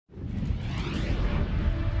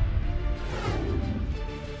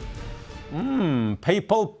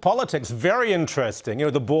Papal politics, very interesting. You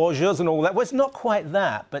know, the Borgias and all that. Well, it's not quite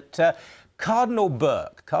that, but Cardinal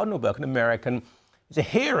Burke, an American, is a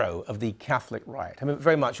hero of the Catholic right. I mean,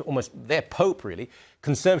 very much almost their pope, really.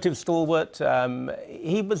 Conservative stalwart.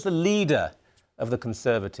 He was the leader of the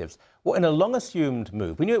Conservatives. Well, in a long-assumed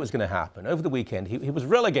move, we knew it was going to happen. Over the weekend, he was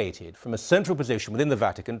relegated from a central position within the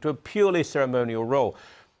Vatican to a purely ceremonial role.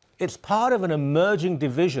 It's part of an emerging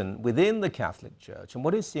division within the Catholic Church, and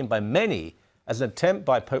what is seen by many as an attempt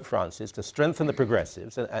by Pope Francis to strengthen the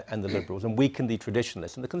progressives and the liberals and weaken the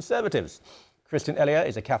traditionalists and the conservatives. Christian Elia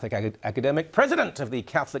is a Catholic academic, president of the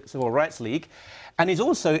Catholic Civil Rights League, and he's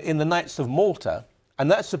also in the Knights of Malta, and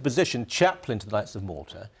that's a position, chaplain to the Knights of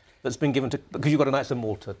Malta, that's been given to, because you've got a Knights of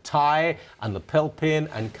Malta tie and lapel pin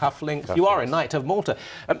and cufflinks. You are a Knight of Malta.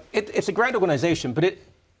 It's a great organisation, but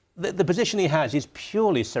the position he has is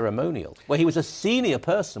purely ceremonial, where he was a senior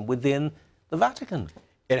person within the Vatican.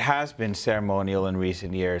 It has been ceremonial in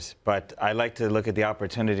recent years, but I like to look at the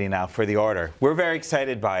opportunity now for the order. We're very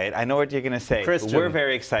excited by it. I know what you're going to say, Christian, but we're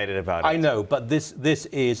very excited about it. I know, but this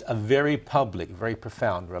is a very public, very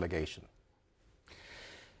profound relegation.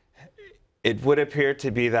 It would appear to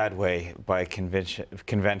be that way by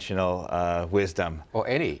conventional wisdom. Or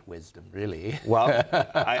any wisdom, really. Well,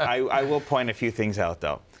 I will point a few things out,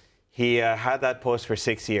 though. He had that post for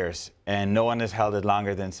 6 years, and no one has held it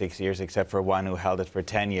longer than 6 years except for one who held it for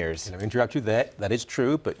 10 years. Let me interrupt you there. That is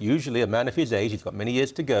true, but usually a man of his age, he's got many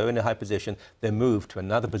years to go in a high position, they're moved to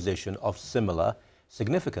another position of similar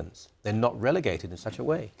significance. They're not relegated in such a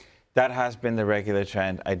way. That has been the regular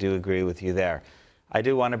trend. I do agree with you there. I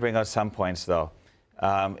do want to bring out some points, though.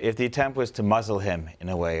 If the attempt was to muzzle him in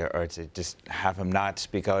a way, or to just have him not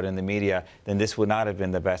speak out in the media, then this would not have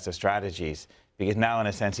been the best of strategies, because now, in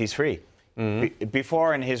a sense, he's free.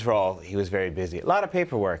 Before, in his role, he was very busy. A lot of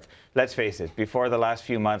paperwork. Let's face it, before the last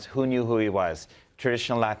few months, who knew who he was?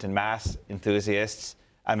 Traditional Latin Mass enthusiasts,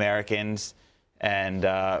 Americans, and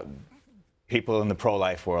people in the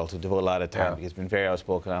pro-life world who devote a lot of time. He's been very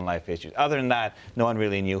outspoken on life issues. Other than that, no one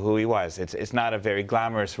really knew who he was. It's not a very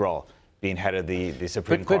glamorous role, being head of the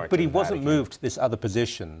Supreme Court. But he wasn't moved to this other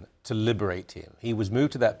position to liberate him. He was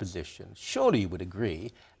moved to that position, surely you would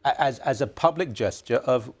agree, as a public gesture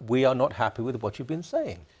of, we are not happy with what you've been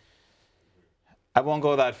saying. I won't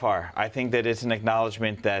go that far. I think that it's an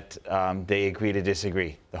acknowledgement that they agree to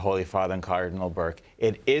disagree, the Holy Father and Cardinal Burke.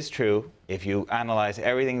 It is true, if you analyze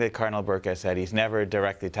everything that Cardinal Burke has said, he's never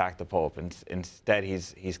directly attacked the Pope. Instead,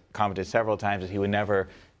 he's commented several times that he would never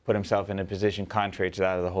put himself in a position contrary to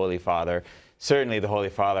that of the Holy Father. Certainly, the Holy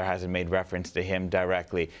Father hasn't made reference to him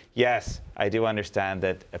directly. Yes, I do understand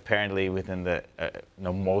that apparently within the,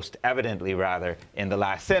 most evidently rather, in the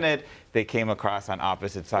last synod, they came across on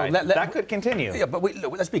opposite sides. Well, that could continue. Yeah, but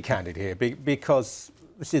look, let's be candid here, because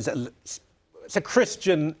this is it's a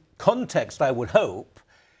Christian context, I would hope.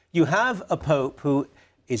 You have a Pope who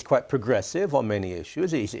is quite progressive on many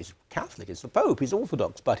issues. He's Catholic, he's the Pope, he's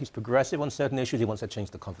Orthodox, but he's progressive on certain issues. He wants to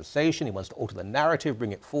change the conversation, he wants to alter the narrative,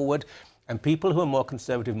 bring it forward. And people who are more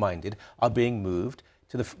conservative-minded are being moved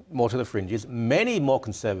to more to the fringes. Many more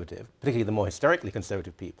conservative, particularly the more hysterically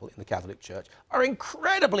conservative people in the Catholic Church, are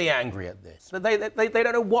incredibly angry at this. They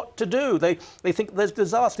don't know what to do. They think there's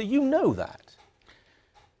disaster. You know that.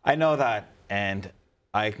 I know that, and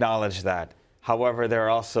I acknowledge that. However, there are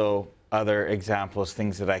also other examples,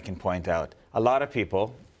 things that I can point out. A lot of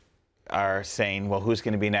people are saying, well, who's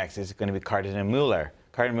going to be next? Is it going to be Cardinal Mueller?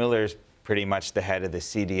 Cardinal Mueller is pretty much the head of the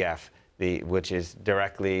CDF, which is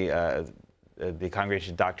directly the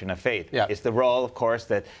Congregation of Doctrine of Faith. Yeah. It's the role, of course,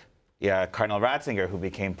 that Cardinal Ratzinger, who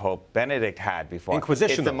became Pope Benedict, had before. Inquisitional.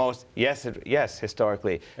 It's the most, yes,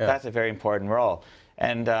 historically. Yeah. That's a very important role.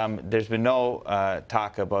 And there's been no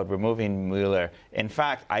talk about removing Mueller. In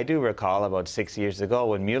fact, I do recall about 6 years ago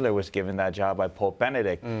when Mueller was given that job by Pope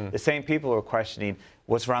Benedict, the same people were questioning,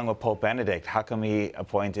 what's wrong with Pope Benedict? How come he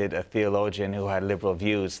appointed a theologian who had liberal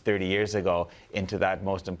views 30 years ago into that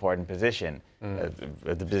most important position,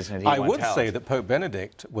 the position that he once held? I would say that Pope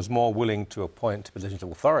Benedict was more willing to appoint to positions of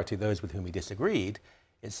authority those with whom he disagreed,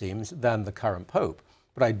 it seems, than the current Pope.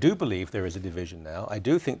 But I do believe there is a division now. I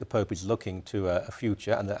do think the Pope is looking to a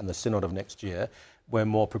future, and the Synod of next year, where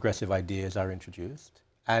more progressive ideas are introduced.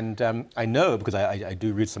 And I know, because I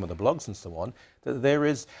do read some of the blogs and so on, that there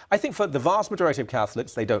is, I think for the vast majority of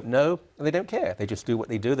Catholics, they don't know and they don't care. They just do what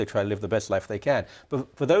they do. They try to live the best life they can.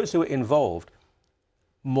 But for those who are involved,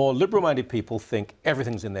 more liberal-minded people think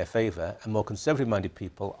everything's in their favor, and more conservative-minded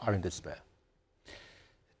people are in despair.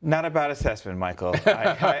 Not a bad assessment, Michael.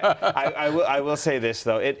 I will say this,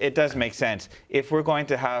 though. It does make sense. If we're going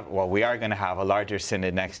to have, well, we are going to have a larger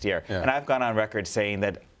synod next year. Yeah. And I've gone on record saying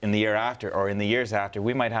that in the year after or in the years after,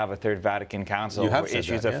 we might have a Third Vatican Council where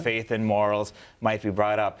issues of faith and morals might be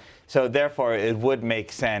brought up. So therefore, it would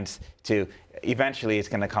make sense to, eventually it's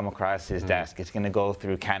going to come across his desk. It's going to go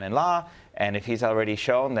through canon law, and if he's already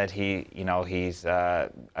shown that he's a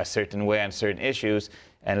certain way on certain issues,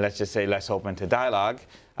 and let's just say less open to dialogue,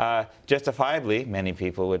 justifiably, many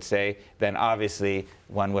people would say, then obviously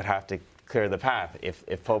one would have to clear the path.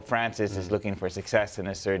 If Pope Francis is looking for success in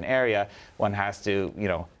a certain area, one has to,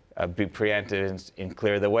 be preemptive and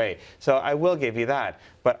clear the way. So I will give you that.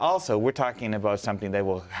 But also, we're talking about something that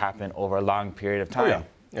will happen over a long period of time. Oh,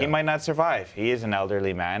 yeah. He might not survive. He is an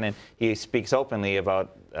elderly man, and he speaks openly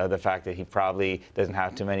about the fact that he probably doesn't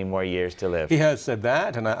have too many more years to live. He has said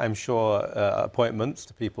that, and I'm sure appointments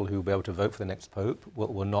to people who will be able to vote for the next Pope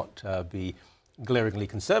will not be glaringly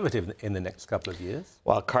conservative in the next couple of years.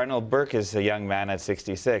 Well, Cardinal Burke is a young man at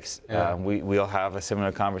 66. Yeah. We'll have a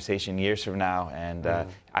similar conversation years from now, and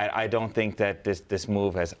I don't think that this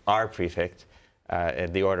move as our prefect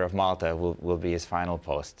at the Order of Malta will be his final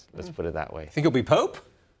post. Let's put it that way. Think he'll be Pope?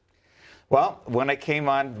 Well, when I came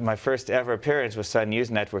on my first ever appearance with Sun News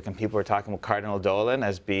Network and people were talking about Cardinal Dolan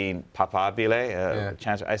as being papabile,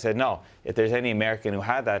 chancellor, I said no. If there's any American who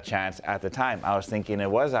had that chance at the time, I was thinking it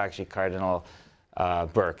was actually Cardinal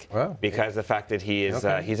Burke, because the fact that he is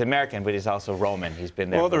he's American, but he's also Roman. He's been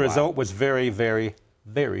there. Well, for the a result while. was very, very,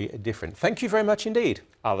 very different. Thank you very much indeed.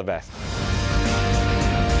 All the best.